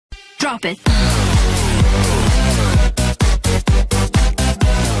Drop it.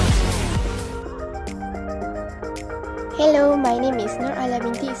 Hello, my name is Nur Ala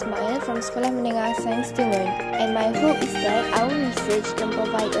binti Ismail from Sekolah Menengah Sains Dungun, and my hope is that our research can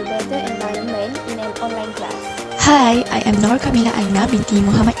provide a better environment in an online class. Hi, I am KAMILAH binti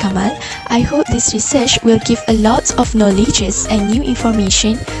Muhammad Kamal. I hope this research will give a lot of knowledges and new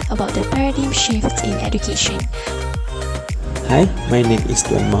information about the paradigm shifts in education. Hi, my name is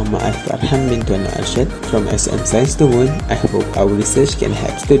Tuan Muhammad FARHAN bin Tuan Arshad from SM Sains Dungun. I hope our research can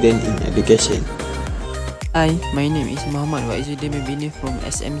help students in education. Hi, my name is Muhammad WAIZZUDDin from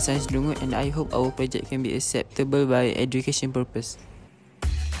SM Sains Dungun, and I hope our project can be acceptable by education purpose.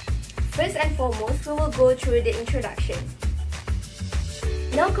 First and foremost, we will go through the introduction.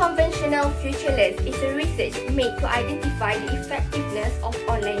 Non-conventional FUTURELESS is a research made to identify the effectiveness of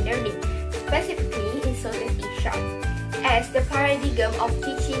online learning, specifically in Southeast Asia, as the paradigm of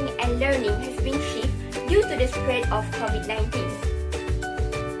teaching and learning has been shifted due to the spread of COVID-19.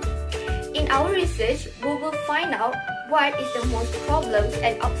 In our research, we will find out what is the most problems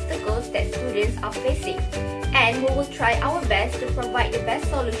and obstacles that students are facing, and we will try our best to provide the best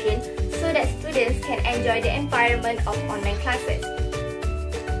solution so that students can enjoy the environment of online classes.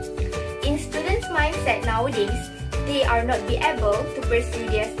 In students' mindset nowadays, they are not be able to pursue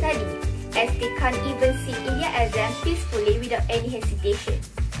their study, as they can't even sit in their exam peacefully without any hesitation.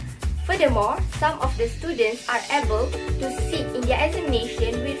 Furthermore, some of the students are able to sit in their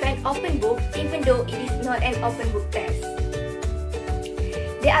examination with an open book even though it is not an open book test.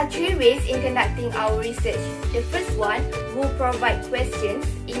 There are three ways in conducting our research. The first one will provide questions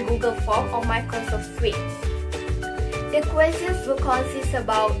in Google Form or Microsoft Suite. The questions will consist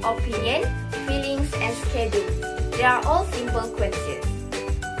about opinion, feelings, and schedules. They are all simple questions.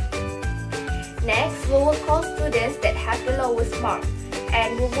 Next, we will call students that have the lowest mark,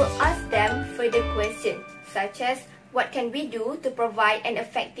 and we will ask them further questions such as what can we do to provide an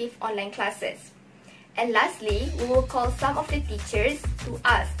effective online classes. And lastly, we will call some of the teachers to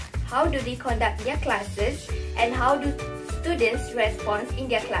ask how do they conduct their classes and how do students respond in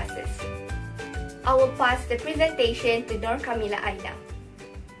their classes. I will pass the presentation to KAMILAH.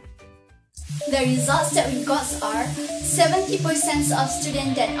 The results that we got are 70% of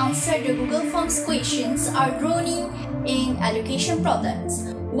students that answered the Google Forms questions are drowning in education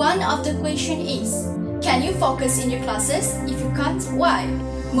problems. One of the question is, can you focus in your classes? If you can't, why?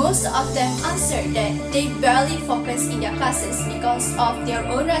 Most of them answered that they barely focus in their classes because of their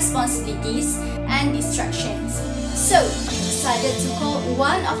own responsibilities and distractions. So, we decided to call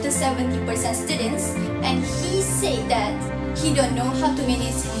one of the 70% students, and he said that he don't know how to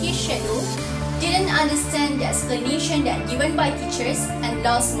manage his schedule, didn't understand the explanation that given by teachers, and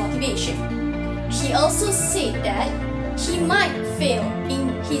lost motivation. He also said that he might fail in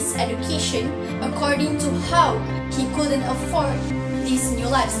his education according to how he couldn't afford this new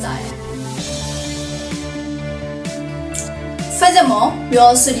lifestyle. Furthermore, we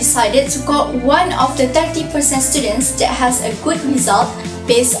also decided to call one of the 30% students that has a good result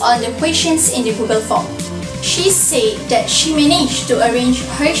based on the questions in the Google Form. She said that she managed to arrange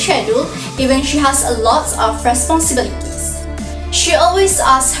her schedule even she has a lot of responsibilities. She always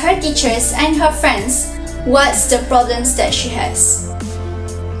asks her teachers and her friends what's the problems that she has.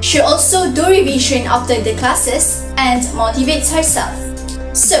 She also do revision after the classes and motivates herself.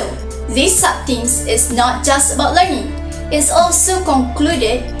 So, this sub-themes is not just about learning, it's also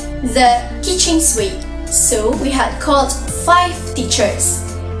concluded the teaching's way. So, we had called 5 teachers.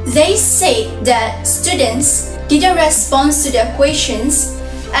 They said that students didn't respond to their questions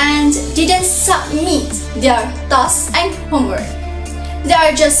and didn't submit their tasks and homework. There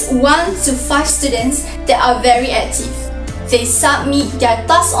are just 1 to 5 students that are very active. They submit their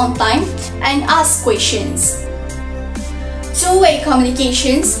tasks on time and ask questions. Two-way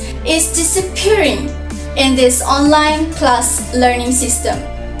communications is disappearing in this online class learning system.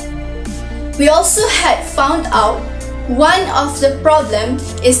 We also had found out one of the problems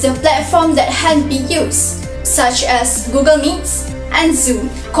is the platform that had been used, such as Google Meets and Zoom,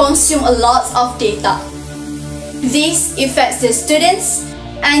 consume a lot of data. This affects the students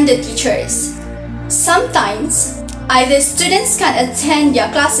and the teachers. Sometimes, either students can't attend their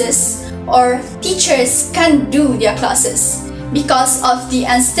classes or teachers can't do their classes because of the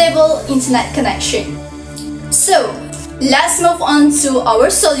unstable internet connection. So, let's move on to our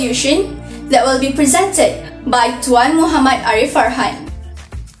solution that will be presented by Tuan Muhammad ARIF FARHAN.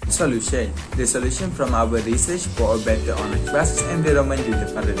 Solution. The solution from our research for a better online classes environment due to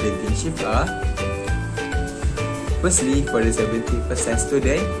paradigm shift are: firstly, for the 70%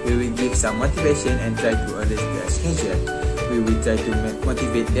 student, we will give some motivation and try to arrange their schedule. we will try to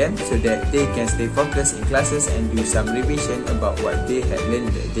motivate them so that they can stay focused in classes and do some revision about what they had learned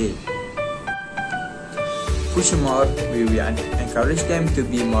that day. Furthermore, we will encourage them to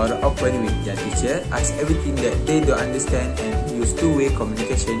be more open with their teacher, ask everything that they don't understand, and use two-way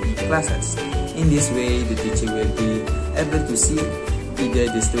communication in classes. In this way, the teacher will be able to see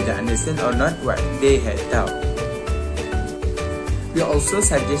either the student understand or not what they had taught. We also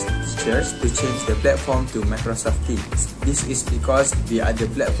suggest teachers to change the platform to Microsoft Teams. This is because the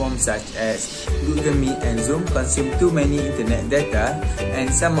other platforms such as Google Meet and Zoom consume too many internet data, and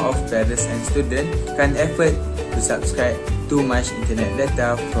some of parents and students can't afford to subscribe too much internet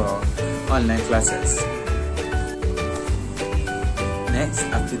data for online classes. Next,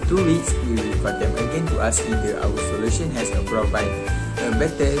 after 2 weeks, we will call them again to ask either our solution has provide a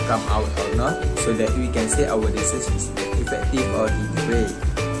better come out or not, so that we can say our research is effective or either way.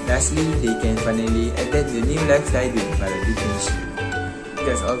 Lastly, they can finally adapt the new lifestyle with paradigm shift.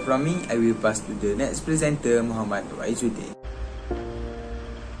 That's all from me. I will pass to the next presenter, Muhammad WAIZZUDDin.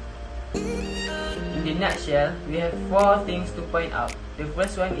 In the nutshell, we have 4 things to point out. The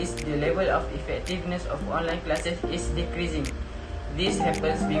first one is the level of effectiveness of online classes is decreasing. This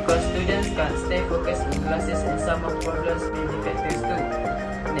happens because students can't stay focused in classes and some of problems may be factors too.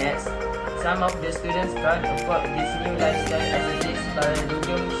 Next, some of the students can't afford this new lifestyle as this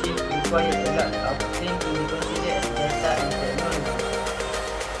paradigm shift requires a lot of things to be considered as data and technology.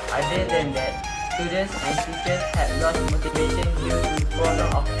 Other than that, students and teachers had lost motivation due to the problem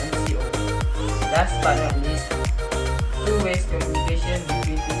of MCO. Last but not least, two-way communication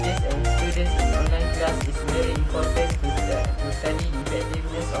between teachers and students in online class is very important to study the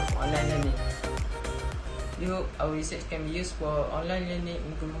effectiveness of online learning. We hope our research can be used for online learning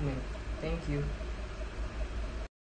improvement. Thank you.